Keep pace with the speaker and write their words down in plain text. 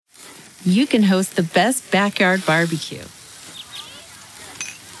you can host the best backyard barbecue.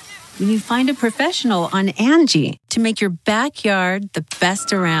 When you find a professional on Angie to make your backyard the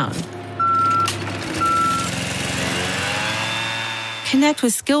best around. Connect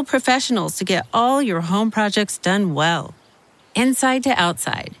with skilled professionals to get all your home projects done well. Inside to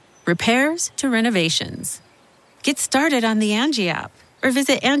outside, repairs to renovations. Get started on the Angie app or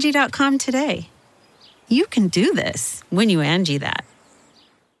visit Angie.com today. You can do this when you Angie that.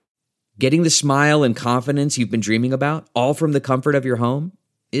 Getting the smile and confidence you've been dreaming about, all from the comfort of your home,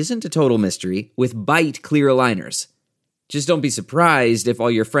 isn't a total mystery with Byte clear aligners. Just don't be surprised if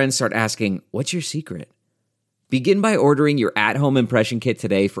all your friends start asking, "What's your secret?" Begin by ordering your at-home impression kit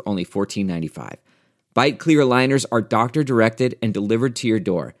today for only $14.95. Byte clear aligners are doctor-directed and delivered to your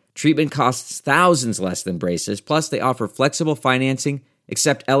door. Treatment costs thousands less than braces, plus they offer flexible financing,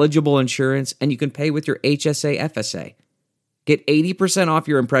 accept eligible insurance, and you can pay with your HSA FSA. Get 80% off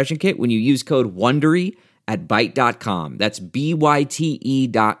your impression kit when you use code WONDERY at Byte.com. That's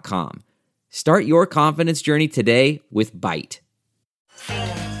BYTE.com. Start your confidence journey today with Byte.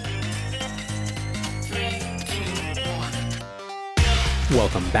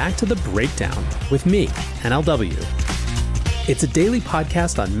 Welcome back to The Breakdown with me, NLW. It's a daily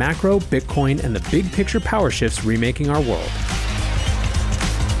podcast on macro, Bitcoin, and the big picture power shifts remaking our world.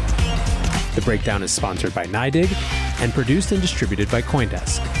 The Breakdown is sponsored by NYDIG and produced and distributed by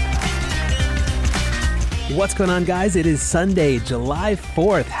CoinDesk. What's going on, guys? It is Sunday, July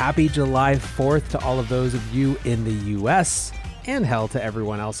 4th. Happy July 4th to all of those of you in the US, and hell to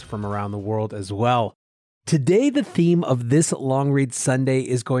everyone else from around the world as well. Today, the theme of this Long Read Sunday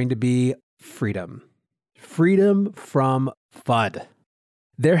is going to be freedom. Freedom from FUD.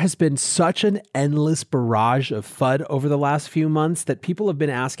 There has been such an endless barrage of FUD over the last few months that people have been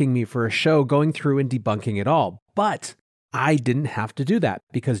asking me for a show going through and debunking it all. But I didn't have to do that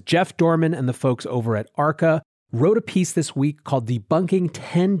because Jeff Dorman and the folks over at Arca wrote a piece this week called Debunking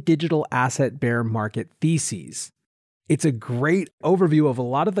 10 Digital Asset Bear Market Theses. It's a great overview of a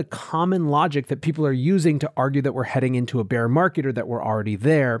lot of the common logic that people are using to argue that we're heading into a bear market or that we're already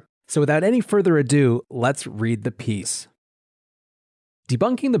there. So without any further ado, let's read the piece.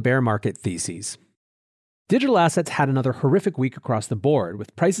 Debunking the Bear Market Theses. Digital assets had another horrific week across the board,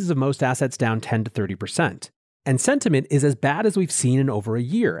 with prices of most assets down 10 to 30%. And sentiment is as bad as we've seen in over a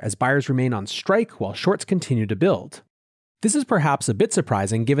year, as buyers remain on strike while shorts continue to build. This is perhaps a bit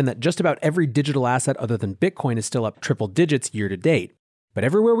surprising given that just about every digital asset other than Bitcoin is still up triple digits year to date. But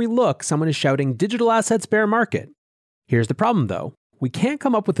everywhere we look, someone is shouting, "Digital assets bear market." Here's the problem though. We can't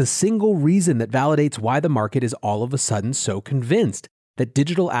come up with a single reason that validates why the market is all of a sudden so convinced that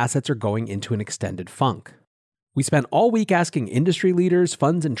digital assets are going into an extended funk. We spent all week asking industry leaders,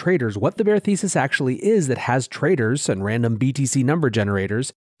 funds, and traders what the bear thesis actually is that has traders and random BTC number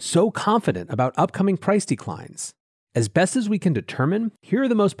generators so confident about upcoming price declines. As best as we can determine, here are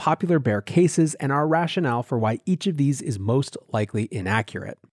the most popular bear cases and our rationale for why each of these is most likely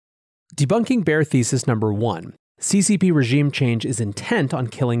inaccurate. Debunking bear thesis number 1. CCP regime change is intent on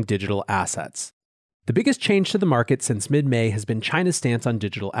killing digital assets. The biggest change to the market since mid-May has been China's stance on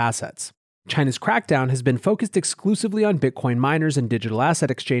digital assets. China's crackdown has been focused exclusively on Bitcoin miners and digital asset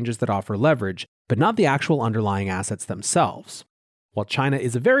exchanges that offer leverage, but not the actual underlying assets themselves. While China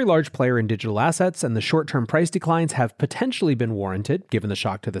is a very large player in digital assets and the short-term price declines have potentially been warranted given the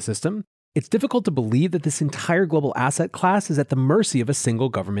shock to the system, it's difficult to believe that this entire global asset class is at the mercy of a single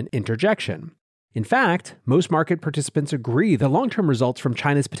government interjection. In fact, most market participants agree the long-term results from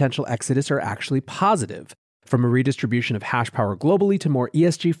China's potential exodus are actually positive, from a redistribution of hash power globally to more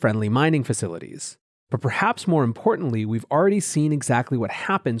ESG-friendly mining facilities. But perhaps more importantly, we've already seen exactly what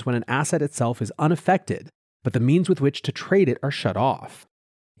happens when an asset itself is unaffected, but the means with which to trade it are shut off.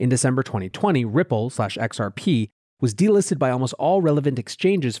 In December 2020, Ripple/XRP was delisted by almost all relevant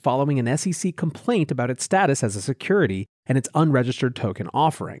exchanges following an SEC complaint about its status as a security and its unregistered token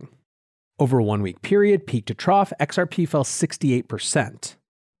offering. Over a one-week period, peak to trough, XRP fell 68%.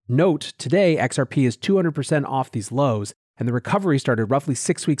 Note, today XRP is 200% off these lows, and the recovery started roughly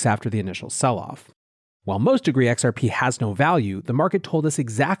 6 weeks after the initial sell-off. While most agree XRP has no value, the market told us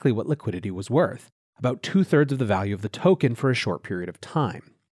exactly what liquidity was worth, about 2/3 of the value of the token for a short period of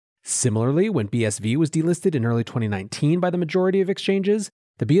time. Similarly, when BSV was delisted in early 2019 by the majority of exchanges,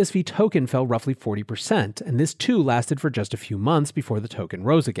 the BSV token fell roughly 40%, and this too lasted for just a few months before the token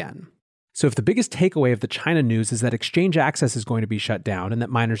rose again. So if the biggest takeaway of the China news is that exchange access is going to be shut down and that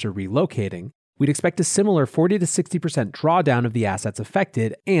miners are relocating, we'd expect a similar 40 to 60% drawdown of the assets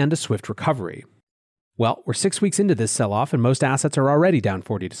affected and a swift recovery. Well, we're 6 weeks into this sell-off and most assets are already down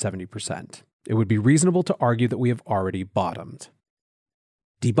 40 to 70%. It would be reasonable to argue that we have already bottomed.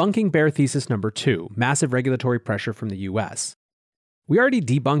 Debunking bear thesis number 2, massive regulatory pressure from the US. We already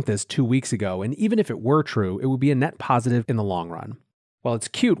debunked this 2 weeks ago, and even if it were true, it would be a net positive in the long run. While it's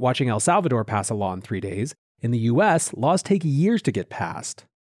cute watching El Salvador pass a law in 3 days, in the US, laws take years to get passed.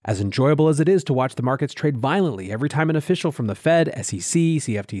 As enjoyable as it is to watch the markets trade violently every time an official from the Fed, SEC,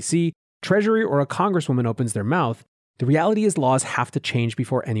 CFTC, Treasury, or a congresswoman opens their mouth, the reality is laws have to change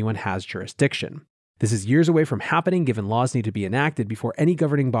before anyone has jurisdiction. This is years away from happening given laws need to be enacted before any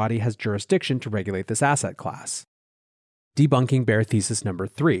governing body has jurisdiction to regulate this asset class. Debunking bear thesis number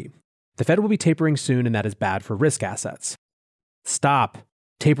 3. The Fed will be tapering soon and that is bad for risk assets. Stop.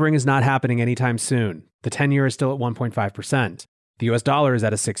 Tapering is not happening anytime soon. The 10-year is still at 1.5%. The US dollar is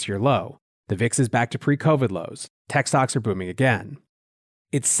at a 6-year low. The VIX is back to pre-COVID lows. Tech stocks are booming again.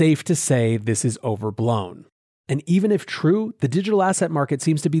 It's safe to say this is overblown. And even if true, the digital asset market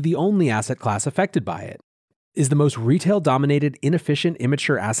seems to be the only asset class affected by it. Is the most retail-dominated, inefficient,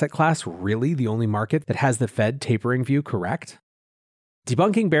 immature asset class really the only market that has the Fed tapering view correct?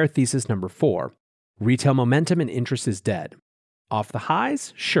 Debunking bear thesis number 4. Retail momentum and interest is dead. Off the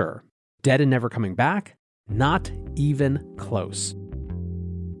highs? Sure. Dead and never coming back? Not even close.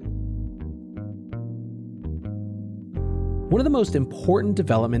 One of the most important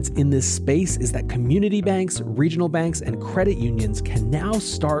developments in this space is that community banks, regional banks, and credit unions can now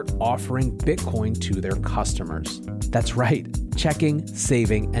start offering Bitcoin to their customers. That's right, checking,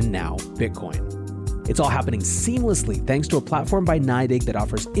 saving, and now Bitcoin. It's all happening seamlessly thanks to a platform by NYDIG that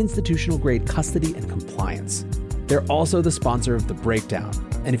offers institutional-grade custody and compliance. They're also the sponsor of The Breakdown.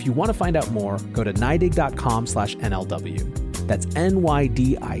 And if you want to find out more, go to NYDIG.com/NLW. That's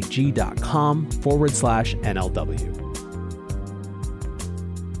NYDIG.com/NLW.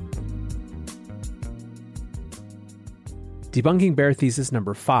 Debunking bear thesis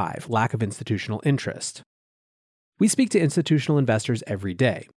number 5, lack of institutional interest. We speak to institutional investors every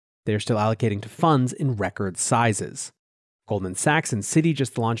day. They are still allocating to funds in record sizes. Goldman Sachs and Citi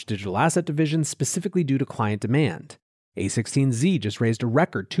just launched digital asset divisions specifically due to client demand. A16Z just raised a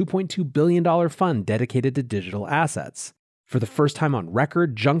record $2.2 billion fund dedicated to digital assets. For the first time on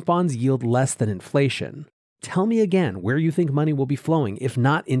record, junk bonds yield less than inflation. Tell me again where you think money will be flowing if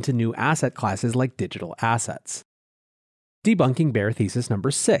not into new asset classes like digital assets. Debunking bear thesis number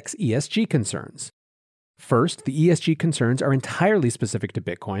 6, ESG concerns. First, the ESG concerns are entirely specific to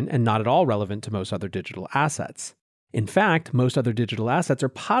Bitcoin and not at all relevant to most other digital assets. In fact, most other digital assets are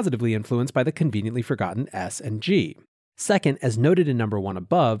positively influenced by the conveniently forgotten S and G. Second, as noted in number 1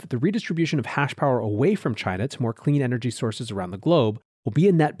 above, the redistribution of hash power away from China to more clean energy sources around the globe will be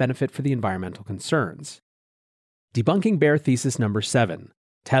a net benefit for the environmental concerns. Debunking bear thesis number 7,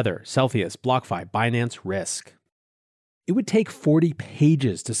 Tether, Celsius, BlockFi, Binance, Risk. It would take 40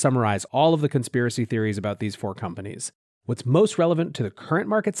 pages to summarize all of the conspiracy theories about these 4 companies. What's most relevant to the current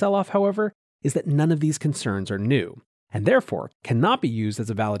market sell-off, however, is that none of these concerns are new, and therefore cannot be used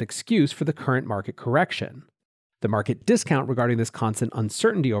as a valid excuse for the current market correction. The market discount regarding this constant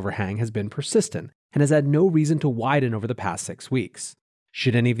uncertainty overhang has been persistent and has had no reason to widen over the past 6 weeks.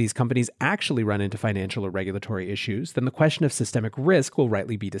 Should any of these companies actually run into financial or regulatory issues, then the question of systemic risk will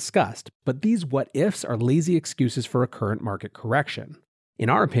rightly be discussed, but these what-ifs are lazy excuses for a current market correction. In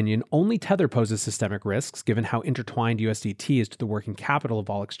our opinion, only Tether poses systemic risks given how intertwined USDT is to the working capital of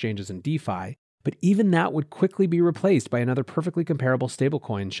all exchanges and DeFi, but even that would quickly be replaced by another perfectly comparable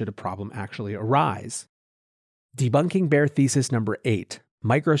stablecoin should a problem actually arise. Debunking bear thesis number 8,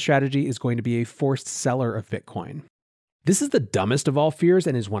 MicroStrategy is going to be a forced seller of Bitcoin. This is the dumbest of all fears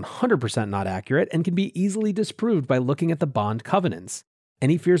and is 100% not accurate and can be easily disproved by looking at the bond covenants.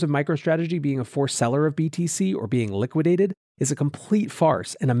 Any fears of MicroStrategy being a forced seller of BTC or being liquidated is a complete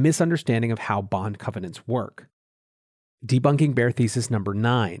farce and a misunderstanding of how bond covenants work. Debunking bear thesis number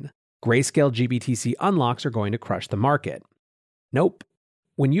 9, Grayscale GBTC unlocks are going to crush the market. Nope.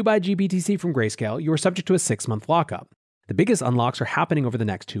 When you buy GBTC from Grayscale, you are subject to a 6-month lockup. The biggest unlocks are happening over the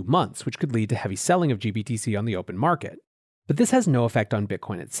next 2 months, which could lead to heavy selling of GBTC on the open market. But this has no effect on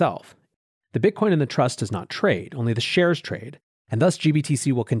Bitcoin itself. The Bitcoin in the trust does not trade, only the shares trade, and thus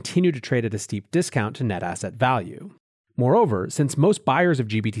GBTC will continue to trade at a steep discount to net asset value. Moreover, since most buyers of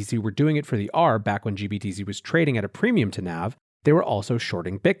GBTC were doing it for the ARB back when GBTC was trading at a premium to NAV, they were also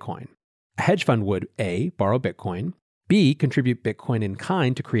shorting Bitcoin. A hedge fund would A, borrow Bitcoin, B, contribute Bitcoin in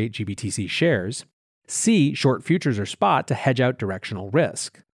kind to create GBTC shares, C, short futures or spot to hedge out directional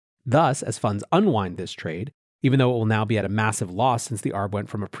risk. Thus, as funds unwind this trade, even though it will now be at a massive loss since the ARB went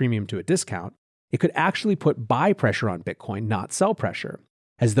from a premium to a discount, it could actually put buy pressure on Bitcoin, not sell pressure,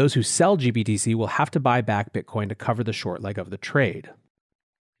 as those who sell GBTC will have to buy back Bitcoin to cover the short leg of the trade.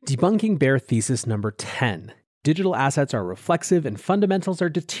 Debunking bear thesis number 10, digital assets are reflexive and fundamentals are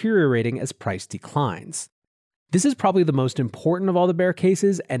deteriorating as price declines. This is probably the most important of all the bear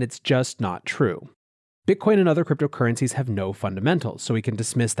cases, and it's just not true. Bitcoin and other cryptocurrencies have no fundamentals, so we can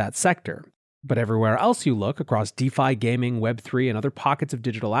dismiss that sector. But everywhere else you look, across DeFi, gaming, Web3, and other pockets of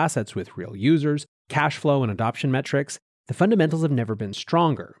digital assets with real users, cash flow, and adoption metrics, the fundamentals have never been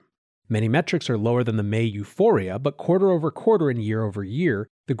stronger. Many metrics are lower than the May euphoria, but quarter over quarter and year over year,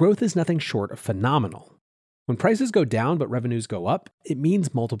 the growth is nothing short of phenomenal. When prices go down but revenues go up, it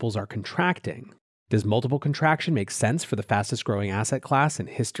means multiples are contracting. Does multiple contraction make sense for the fastest growing asset class in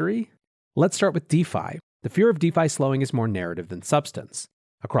history? Let's start with DeFi. The fear of DeFi slowing is more narrative than substance.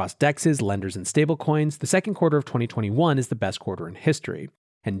 Across DEXs, lenders, and stablecoins, the second quarter of 2021 is the best quarter in history,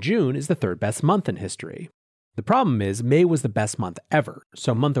 and June is the third best month in history. The problem is, May was the best month ever,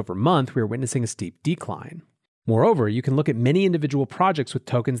 so month over month we are witnessing a steep decline. Moreover, you can look at many individual projects with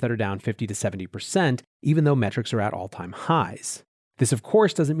tokens that are down 50 to 70%, even though metrics are at all-time highs. This of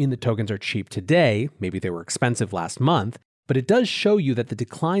course doesn't mean that tokens are cheap today, maybe they were expensive last month, but it does show you that the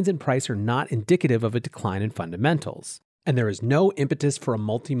declines in price are not indicative of a decline in fundamentals, and there is no impetus for a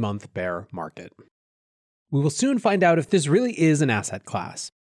multi-month bear market. We will soon find out if this really is an asset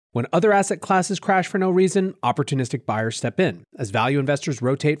class. When other asset classes crash for no reason, opportunistic buyers step in, as value investors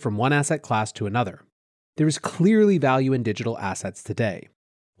rotate from one asset class to another. There is clearly value in digital assets today.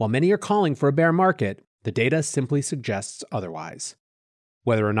 While many are calling for a bear market, the data simply suggests otherwise.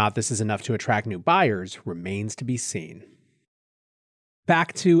 Whether or not this is enough to attract new buyers remains to be seen.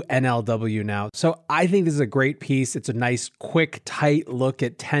 Back to NLW now. So I think this is a great piece. It's a nice, quick, tight look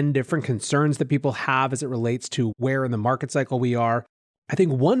at 10 different concerns that people have as it relates to where in the market cycle we are. I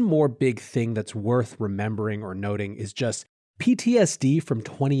think one more big thing that's worth remembering or noting is just PTSD from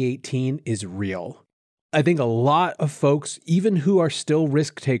 2018 is real. I think a lot of folks, even who are still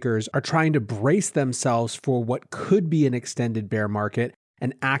risk takers, are trying to brace themselves for what could be an extended bear market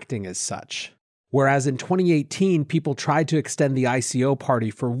and acting as such. Whereas in 2018, people tried to extend the ICO party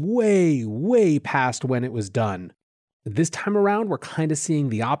for way past when it was done. This time around, we're kind of seeing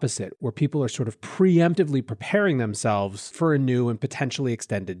the opposite, where people are sort of preemptively preparing themselves for a new and potentially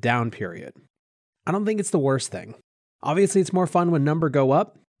extended down period. I don't think it's the worst thing. Obviously, it's more fun when numbers go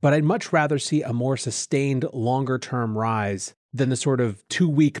up, but I'd much rather see a more sustained, longer-term rise than the sort of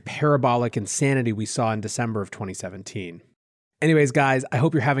 2-week parabolic insanity we saw in December of 2017. Anyways, guys, I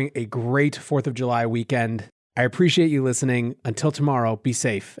hope you're having a great 4th of July weekend. I appreciate you listening. Until tomorrow, be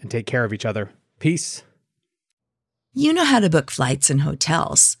safe and take care of each other. Peace. You know how to book flights and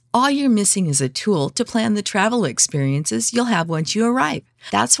hotels. All you're missing is a tool to plan the travel experiences you'll have once you arrive.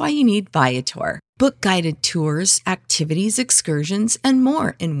 That's why you need Viator. Book guided tours, activities, excursions, and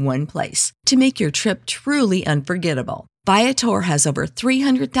more in one place to make your trip truly unforgettable. Viator has over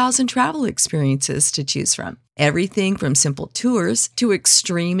 300,000 travel experiences to choose from. Everything from simple tours to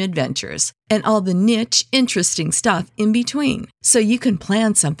extreme adventures and all the niche, interesting stuff in between. So you can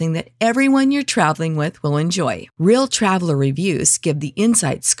plan something that everyone you're traveling with will enjoy. Real traveler reviews give the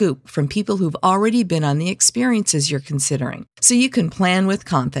inside scoop from people who've already been on the experiences you're considering. So you can plan with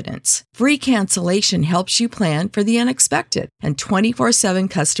confidence. Free cancellation helps you plan for the unexpected. And 24/7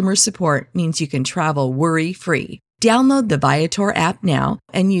 customer support means you can travel worry-free. Download the Viator app now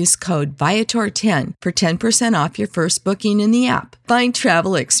and use code Viator10 for 10% off your first booking in the app. Find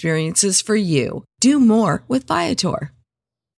travel experiences for you. Do more with Viator.